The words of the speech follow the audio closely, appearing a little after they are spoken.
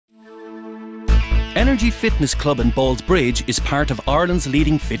Energy Fitness Club in Ballsbridge is part of Ireland's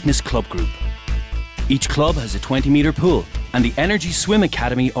leading fitness club group. Each club has a 20-metre pool, and the Energy Swim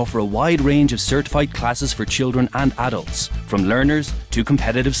Academy offer a wide range of certified classes for children and adults, from learners to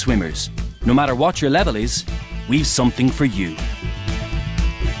competitive swimmers. No matter what your level is, we've something for you.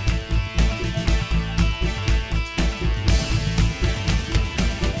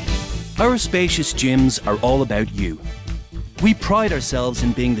 Our spacious gyms are all about you. We pride ourselves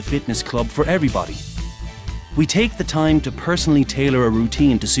in being the fitness club for everybody. We take the time to personally tailor a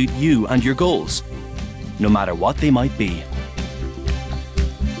routine to suit you and your goals, no matter what they might be.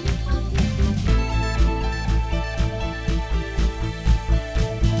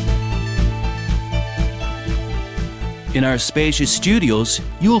 In our spacious studios,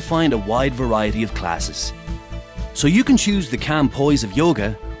 you will find a wide variety of classes. So you can choose the calm poise of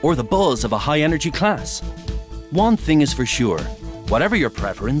yoga or the buzz of a high-energy class. One thing is for sure, whatever your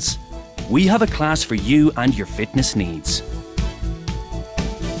preference, we have a class for you and your fitness needs.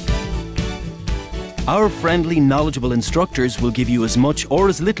 Our friendly, knowledgeable instructors will give you as much or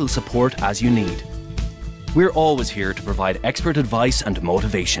as little support as you need. We're always here to provide expert advice and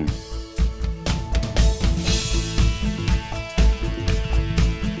motivation.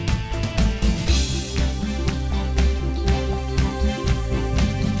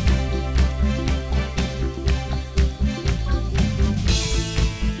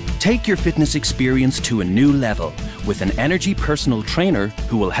 Take your fitness experience to a new level with an Energy personal trainer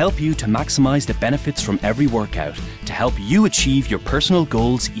who will help you to maximize the benefits from every workout to help you achieve your personal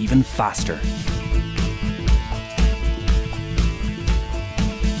goals even faster.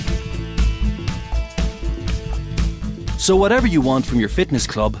 So whatever you want from your fitness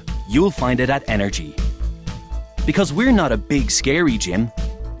club, you'll find it at Energy. Because we're not a big scary gym,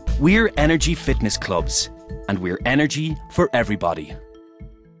 we're Energy Fitness Clubs, and we're energy for everybody.